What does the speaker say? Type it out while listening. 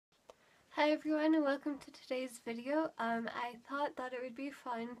Hi everyone and welcome to today's video. I thought that it would be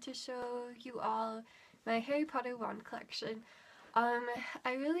fun to show you all my Harry Potter wand collection. I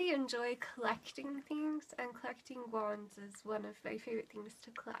really enjoy collecting things, and collecting wands is one of my favourite things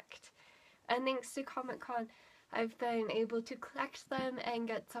to collect. And thanks to Comic-Con I've been able to collect them and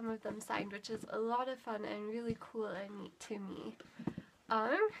get some of them signed, which is a lot of fun and really cool and neat to me.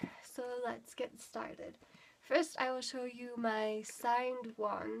 So let's get started. First I will show you my signed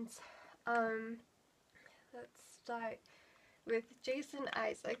wands. Let's start with Jason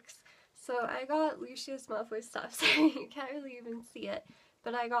Isaacs. So I got Lucius Malfoy's stuff, so you can't really even see it,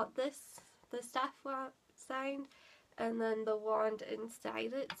 but I got the staff signed, and then the wand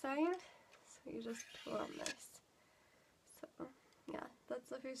inside it signed. So you just pull on this. So yeah, that's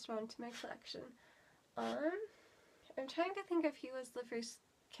the first wand to my collection. I'm trying to think if he was the first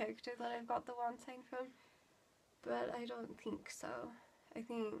character that I've got the wand signed from, but I don't think so. I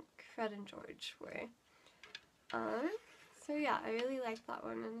think Fred and George were. So yeah, I really like that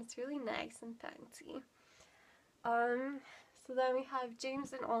one, and it's really nice and fancy. So then we have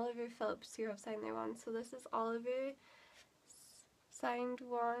James and Oliver Phillips who have signed their wands. So this is Oliver's signed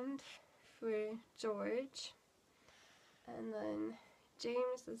wand for George, and then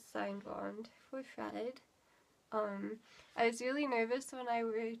James's signed wand for Fred. I was really nervous when I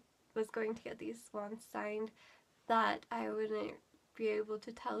was going to get these wands signed that I wouldn't be able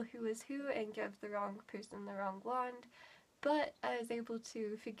to tell who was who and give the wrong person the wrong wand, but I was able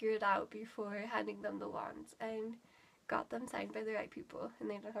to figure it out before handing them the wands and got them signed by the right people, and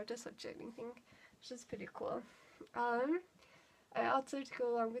they don't have to switch or anything, which is pretty cool. I also, to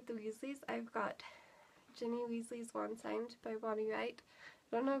go along with the Weasleys, I've got Ginny Weasley's wand signed by Bonnie Wright.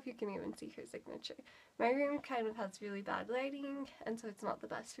 I don't know if you can even see her signature. My room kind of has really bad lighting, and so it's not the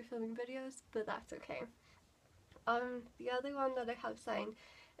best for filming videos, but that's okay. The other one that I have signed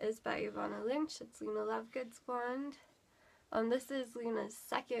is by Ivana Lynch. It's Luna Lovegood's wand. This is Luna's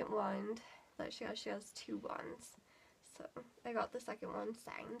second wand that she has. She has two wands, so I got the second one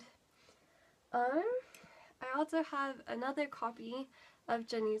signed. I also have another copy of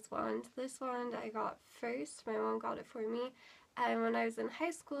Ginny's wand. This wand I got first. My mom got it for me, and when I was in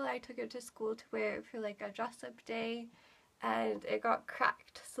high school I took it to school to wear it for like a dress-up day, and it got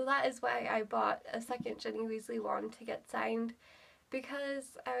cracked. So that is why I bought a second Ginny Weasley wand to get signed,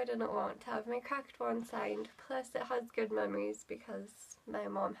 because I didn't want to have my cracked wand signed, plus it has good memories because my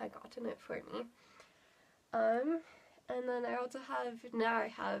mom had gotten it for me. And then I also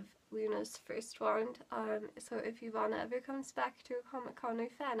have Luna's first wand, so if Ivana ever comes back to a Comic-Con or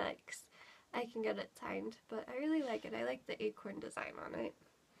FanX, I can get it signed, but I really like it. I like the acorn design on it.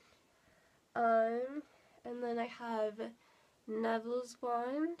 And then I have Neville's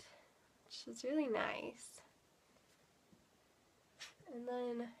wand, which is really nice. And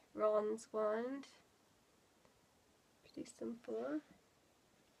then Ron's wand, pretty simple.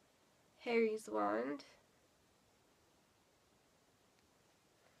 Harry's wand.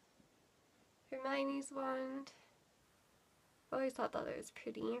 Hermione's wand. I always thought that it was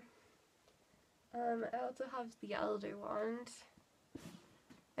pretty. I also have the Elder wand.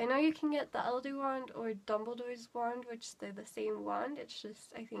 I know you can get the Elder wand or Dumbledore's wand, which they're the same wand. It's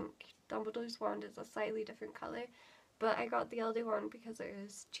just, I think Dumbledore's wand is a slightly different colour. But I got the Elder wand because it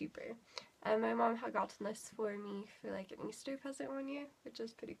was cheaper. And my mom had gotten this for me for like an Easter present one year, which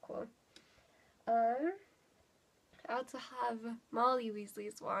is pretty cool. I also have Molly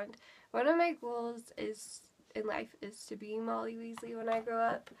Weasley's wand. One of my goals in life is to be Molly Weasley when I grow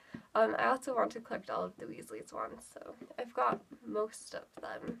up. I also want to collect all of the Weasley's wands, so I've got most of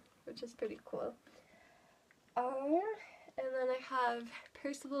them, which is pretty cool. And then I have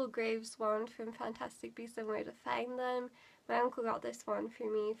Percival Graves' wand from Fantastic Beasts and Where to Find Them. My uncle got this wand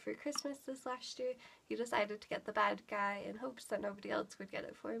for me for Christmas this last year. He decided to get the bad guy in hopes that nobody else would get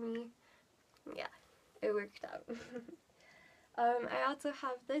it for me. Yeah, it worked out. I also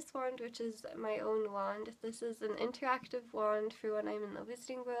have this wand, which is my own wand. This is an interactive wand for when I'm in the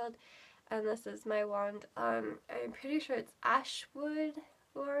Wizarding World, and this is my wand. I'm pretty sure it's Ashwood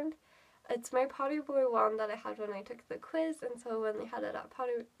wand. It's my Pottermore wand that I had when I took the quiz, and so when they had it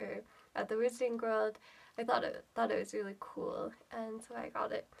at the Wizarding World, I thought it was really cool, and so I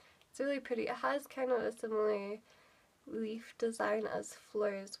got it. It's really pretty. It has kind of a similar leaf design as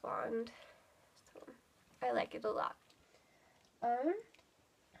Fleur's wand, so I like it a lot.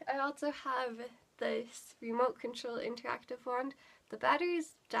 I also have this remote control interactive wand. The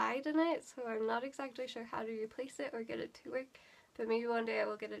batteries died in it, so I'm not exactly sure how to replace it or get it to work, but maybe one day I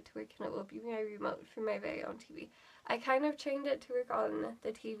will get it to work and it will be my remote for my very own TV. I kind of trained it to work on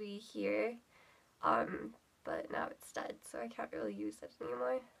the TV here, but now it's dead, so I can't really use it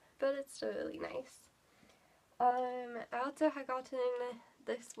anymore. but it's still really nice. I also had gotten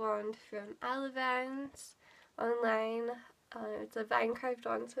this wand from Olivia online. It's a vine carved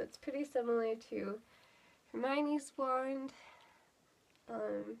one, so it's pretty similar to Hermione's wand.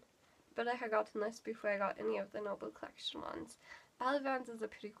 But I had gotten this before I got any of the Noble Collection ones. Olivia is a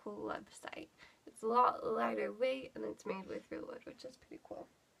pretty cool website. It's a lot lighter weight and it's made with real wood, which is pretty cool.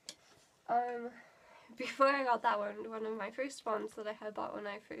 Before I got that one of my first ones that I had bought when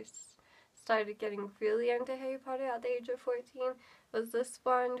I first started getting really into Harry Potter at the age of 14 was this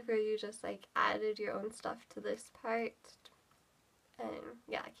wand where you just like added your own stuff to this part. And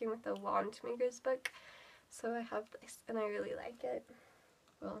yeah, it came with the wand maker's book. So I have this and I really like it.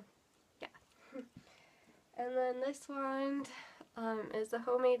 Well, yeah. And then this wand is a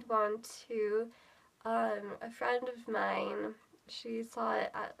homemade wand too. A friend of mine, she saw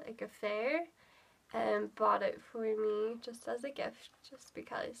it at like a fair and bought it for me just as a gift, just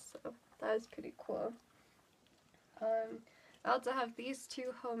because, so that was pretty cool. I also have these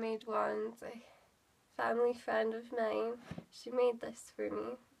two homemade ones. A family friend of mine, she made this for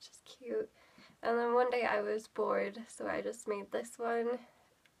me, which is cute. And then one day I was bored, so I just made this one.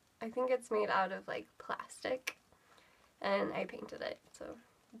 I think it's made out of like plastic, and I painted it, so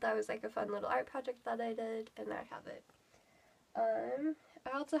that was like a fun little art project that I did, and I have it.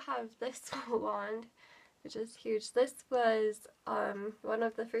 I also have this wand, which is huge. This was one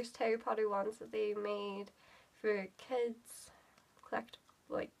of the first Harry Potter wands that they made for kids,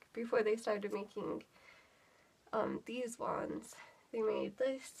 like before they started making these wands. They made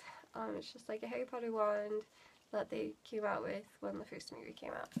this. It's just like a Harry Potter wand that they came out with when the first movie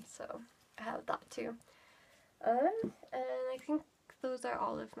came out, so I have that too. And I think those are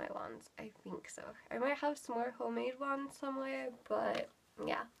all of my wands. I think so. I might have some more homemade ones somewhere, but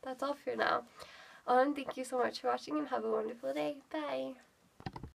yeah, that's all for now. Thank you so much for watching and have a wonderful day. Bye!